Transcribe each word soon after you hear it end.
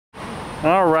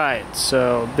Alright,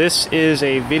 so this is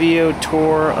a video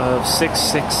tour of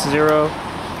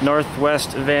 660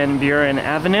 Northwest Van Buren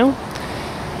Avenue.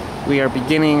 We are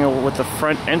beginning with the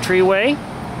front entryway.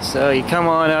 So you come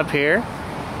on up here,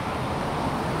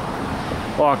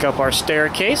 walk up our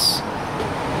staircase.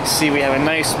 You see we have a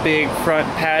nice big front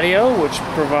patio which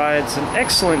provides an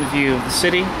excellent view of the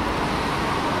city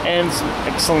and some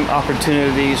excellent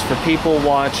opportunities for people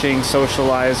watching,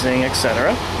 socializing,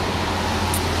 etc.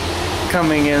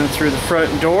 Coming in through the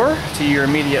front door, to your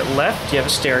immediate left, you have a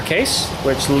staircase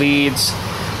which leads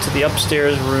to the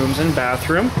upstairs rooms and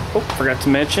bathroom. Oh, forgot to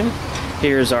mention,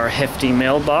 here's our hefty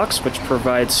mailbox which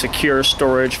provides secure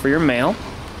storage for your mail.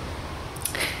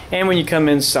 And when you come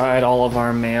inside, all of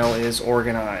our mail is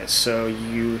organized, so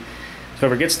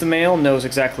whoever gets the mail knows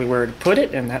exactly where to put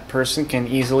it, and that person can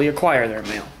easily acquire their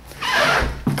mail.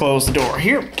 Close the door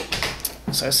here.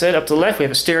 So I said, up to the left we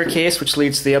have a staircase which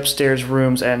leads to the upstairs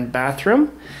rooms and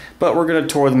bathroom, but we're going to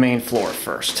tour the main floor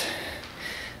first.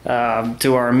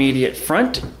 To our immediate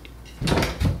front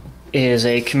is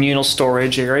a communal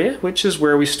storage area, which is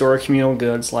where we store communal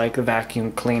goods like a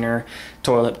vacuum cleaner,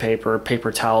 toilet paper,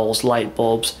 paper towels, light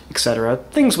bulbs, etc.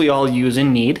 Things we all use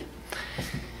and need.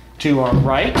 To our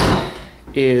right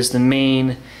is the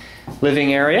main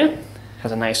living area.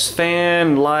 Has a nice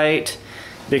fan, light,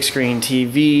 big screen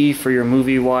TV for your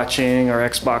movie watching or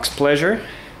Xbox pleasure.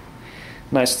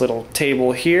 Nice little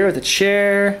table here with a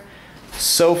chair,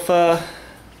 sofa,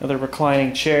 another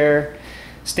reclining chair,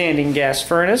 standing gas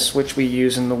furnace, which we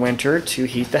use in the winter to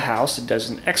heat the house. It does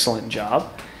an excellent job.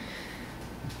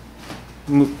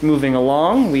 Moving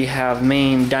along, we have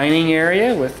main dining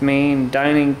area with main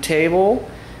dining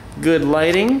table, good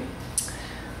lighting,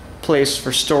 place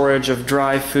for storage of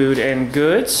dry food and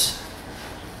goods.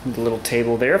 The little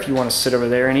table there if you want to sit over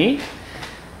there and eat.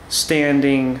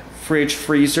 Standing fridge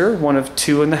freezer, one of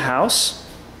two in the house.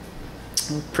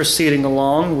 Proceeding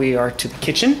along, we are to the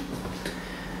kitchen,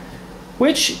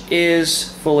 which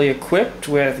is fully equipped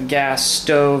with gas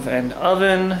stove and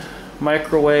oven,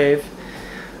 microwave,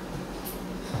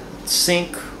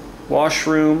 sink,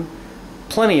 washroom,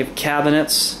 plenty of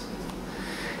cabinets,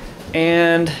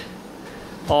 and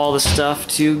all the stuff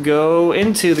to go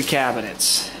into the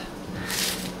cabinets.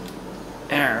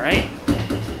 Alright,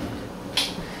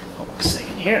 hold on a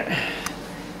second here.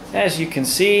 As you can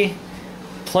see,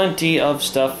 plenty of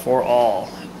stuff for all.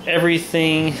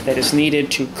 Everything that is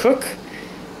needed to cook,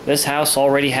 this house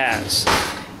already has.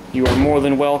 You are more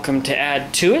than welcome to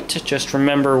add to it. Just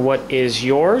remember what is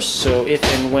yours, so if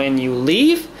and when you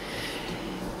leave,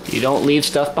 you don't leave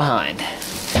stuff behind.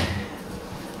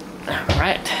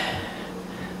 Alright.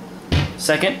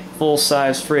 Second,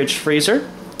 full-size fridge freezer.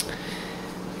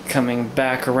 Coming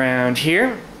back around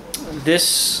here,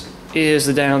 this is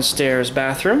the downstairs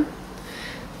bathroom.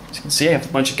 As you can see, I have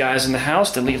a bunch of guys in the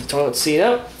house that leave the toilet seat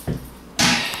up.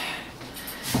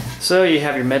 So you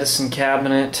have your medicine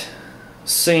cabinet,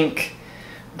 sink,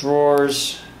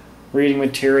 drawers, reading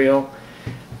material,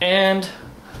 and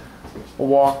a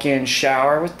walk-in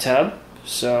shower with tub.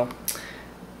 So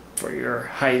for your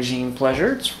hygiene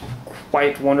pleasure, it's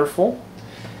quite wonderful.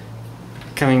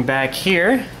 Coming back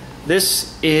here,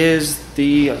 this is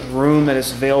the room that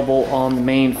is available on the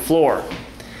main floor.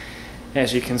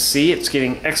 As you can see, it's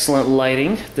getting excellent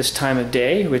lighting this time of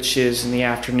day, which is in the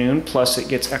afternoon, plus it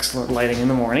gets excellent lighting in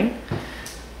the morning.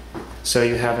 So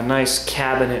you have a nice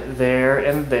cabinet there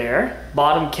and there.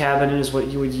 Bottom cabinet is what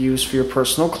you would use for your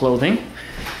personal clothing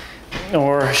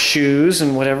or shoes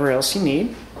and whatever else you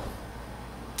need.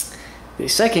 The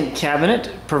second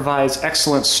cabinet provides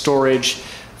excellent storage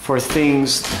for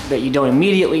things that you don't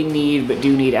immediately need but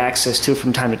do need access to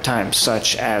from time to time,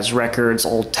 such as records,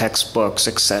 old textbooks,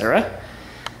 etc.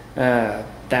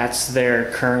 That's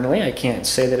there currently. I can't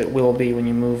say that it will be when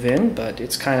you move in, but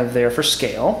it's kind of there for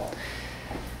scale.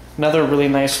 Another really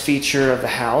nice feature of the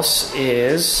house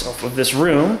is, of this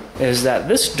room, is that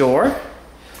this door,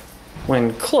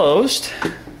 when closed,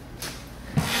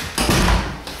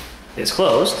 is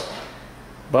closed,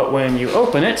 but when you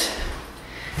open it,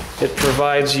 it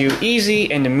provides you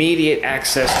easy and immediate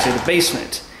access to the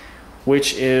basement,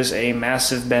 which is a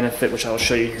massive benefit, which I'll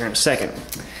show you here in a second.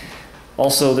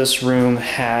 Also, this room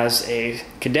has a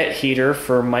cadet heater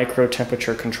for micro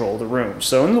temperature control of the room.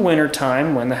 So in the winter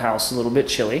time, when the house is a little bit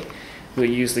chilly, we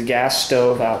use the gas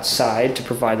stove outside to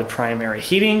provide the primary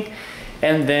heating,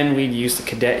 and then we'd use the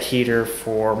cadet heater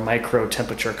for micro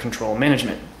temperature control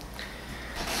management.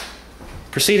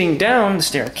 Proceeding down the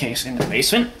staircase in the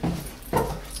basement,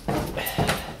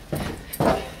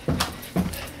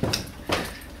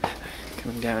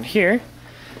 down here,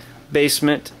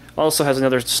 basement also has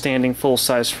another standing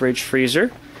full-size fridge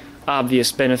freezer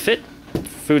obvious benefit,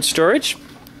 food storage,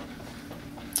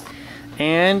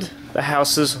 and the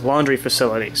house's laundry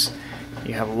facilities.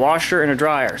 You have a washer and a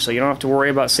dryer, so you don't have to worry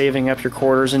about saving up your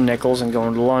quarters and nickels and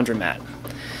going to the laundromat.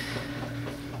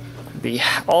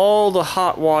 All the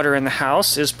hot water in the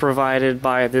house is provided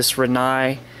by this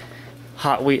Rinnai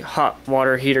Rinnai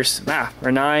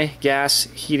gas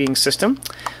heating system.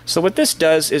 So what this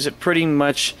does is it pretty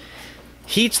much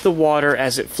heats the water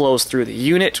as it flows through the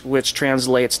unit, which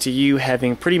translates to you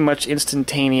having pretty much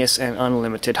instantaneous and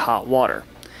unlimited hot water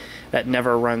that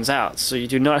never runs out. So you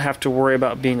do not have to worry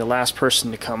about being the last person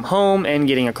to come home and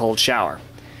getting a cold shower.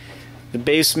 The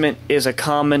basement is a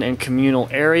common and communal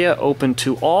area open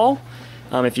to all.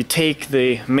 If you take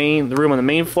the room on the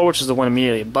main floor, which is the one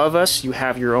immediately above us, you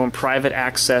have your own private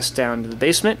access down to the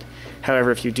basement.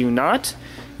 However, if you do not,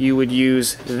 you would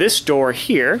use this door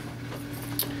here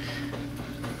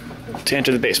to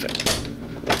enter the basement.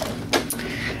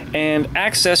 And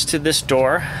access to this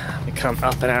door, let me come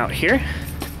up and out here,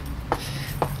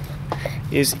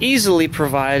 is easily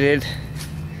provided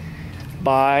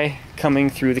by coming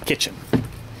through the kitchen,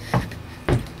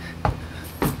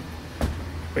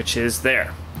 which is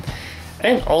there.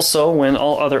 And also, when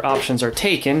all other options are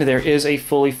taken, there is a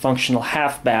fully functional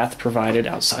half bath provided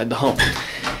outside the home.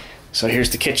 So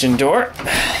here's the kitchen door,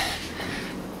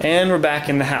 and we're back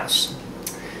in the house.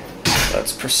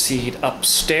 Let's proceed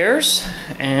upstairs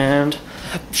and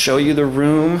show you the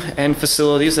room and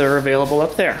facilities that are available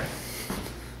up there.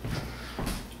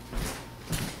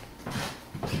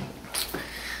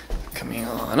 Coming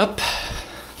on up.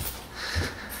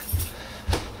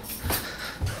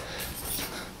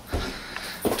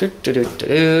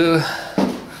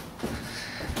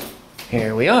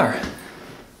 Here we are.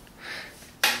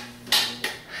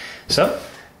 So,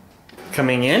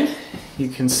 coming in, you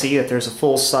can see that there's a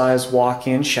full-size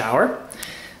walk-in shower,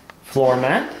 floor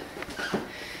mat,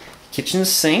 kitchen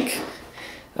sink,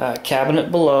 cabinet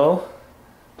below,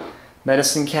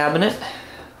 medicine cabinet,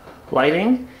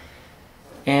 lighting,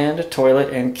 and a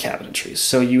toilet and cabinetry.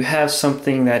 So you have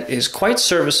something that is quite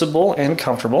serviceable and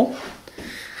comfortable.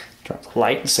 Drop the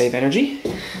light and save energy.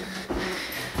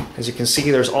 As you can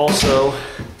see, there's also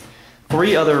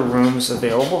 3 other rooms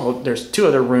available. There's 2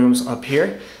 other rooms up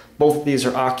here. Both of these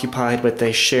are occupied, but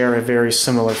they share a very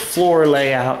similar floor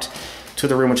layout to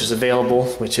the room which is available,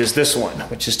 which is this one,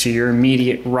 which is to your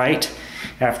immediate right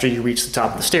after you reach the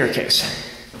top of the staircase.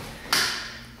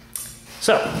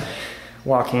 So,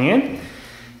 walking in,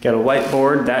 got a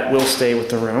whiteboard that will stay with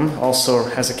the room. Also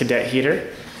has a cadet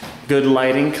heater. Good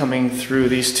lighting coming through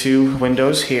these 2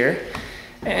 windows here.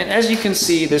 And as you can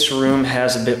see, this room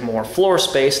has a bit more floor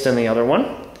space than the other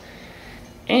one.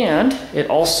 And it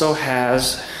also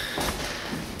has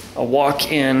a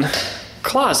walk-in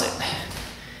closet,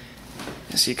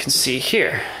 as you can see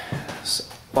here. So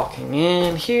walking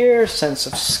in here, sense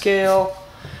of scale.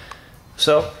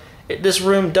 So this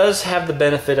room does have the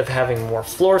benefit of having more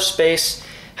floor space.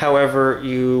 However,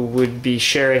 you would be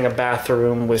sharing a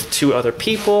bathroom with 2 other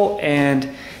people, and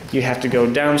you have to go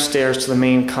downstairs to the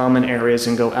main common areas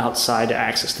and go outside to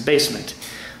access the basement.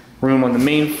 Room on the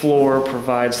main floor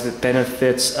provides the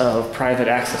benefits of private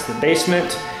access to the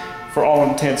basement, for all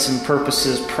intents and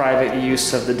purposes private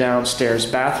use of the downstairs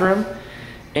bathroom,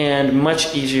 and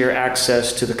much easier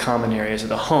access to the common areas of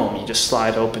the home. You just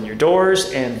slide open your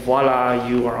doors and voila,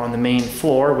 you are on the main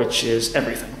floor, which is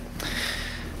everything.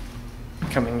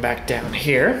 Coming back down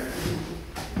here,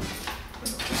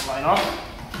 light off,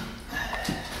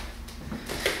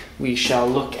 we shall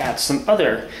look at some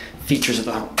other features of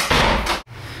the home.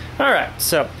 Alright,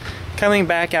 so coming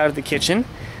back out of the kitchen,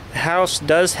 the house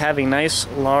does have a nice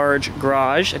large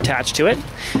garage attached to it.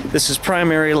 This is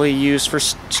primarily used for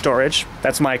storage.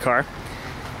 That's my car.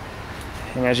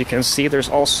 And as you can see, there's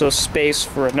also space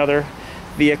for another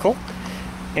vehicle.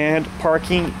 And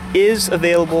parking is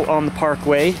available on the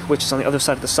parkway, which is on the other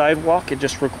side of the sidewalk. It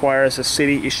just requires a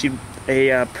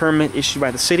permit issued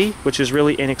by the city, which is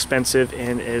really inexpensive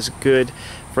and is good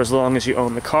for as long as you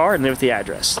own the car and live at the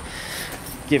address.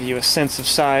 Give you a sense of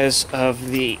size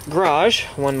of the garage.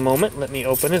 One moment, let me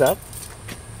open it up.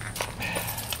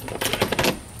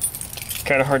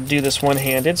 Kind of hard to do this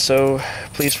one-handed, so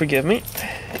please forgive me.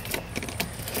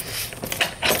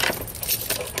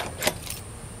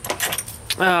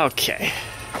 Okay.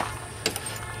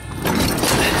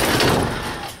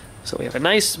 So we have a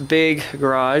nice big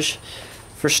garage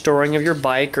for storing of your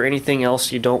bike or anything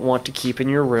else you don't want to keep in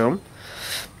your room.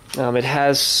 It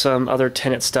has some other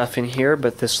tenant stuff in here,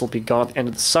 but this will be gone at the end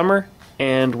of the summer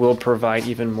and will provide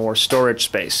even more storage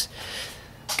space.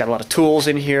 Got a lot of tools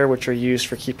in here which are used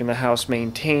for keeping the house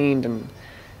maintained and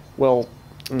well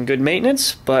in good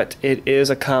maintenance, but it is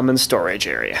a common storage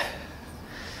area.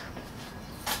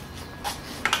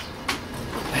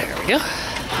 There we go.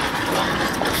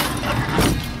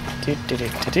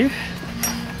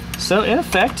 So in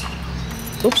effect,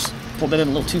 oops, pulled that in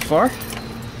a little too far.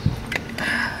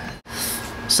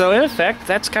 So in effect,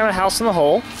 that's kind of house in the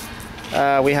hole.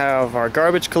 We have our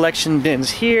garbage collection bins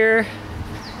here.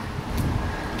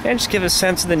 And just give a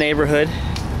sense of the neighborhood.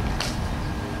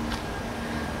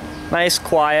 Nice,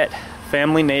 quiet,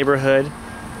 family neighborhood.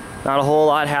 Not a whole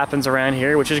lot happens around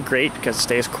here, which is great because it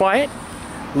stays quiet.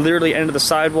 Literally end of the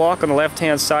sidewalk on the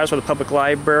left-hand side is where the public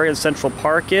library and Central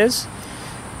Park is.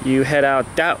 You head out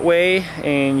that way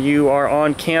and you are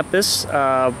on campus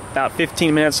about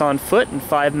 15 minutes on foot and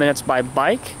 5 minutes by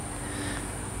bike.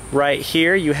 Right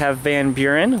here you have Van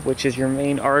Buren, which is your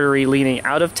main artery leading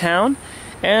out of town.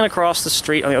 And across the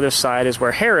street on the other side is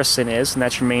where Harrison is, and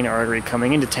that's your main artery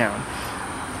coming into town.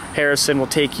 Harrison will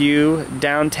take you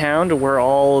downtown to where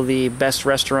all the best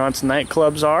restaurants and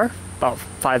nightclubs are, about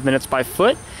 5 minutes by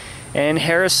foot. And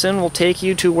Harrison will take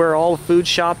you to where all the food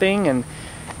shopping and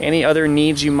any other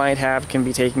needs you might have can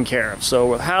be taken care of.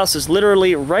 So the house is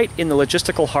literally right in the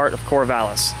logistical heart of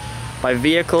Corvallis. By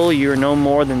vehicle, you're no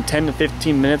more than 10 to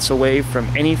 15 minutes away from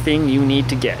anything you need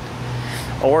to get,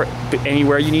 or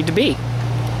anywhere you need to be.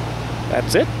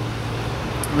 That's it.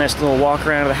 Nice little walk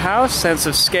around the house, sense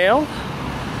of scale.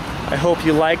 I hope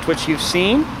you liked what you've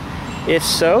seen. If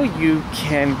so, you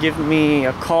can give me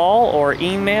a call or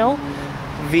email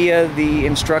via the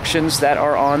instructions that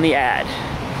are on the ad.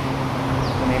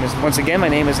 Once again, my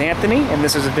name is Anthony, and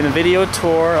this has been a video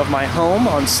tour of my home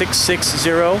on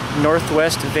 660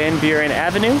 Northwest Van Buren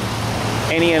Avenue.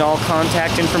 Any and all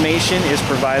contact information is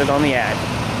provided on the ad.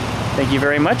 Thank you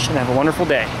very much, and have a wonderful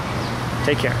day.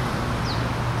 Take care.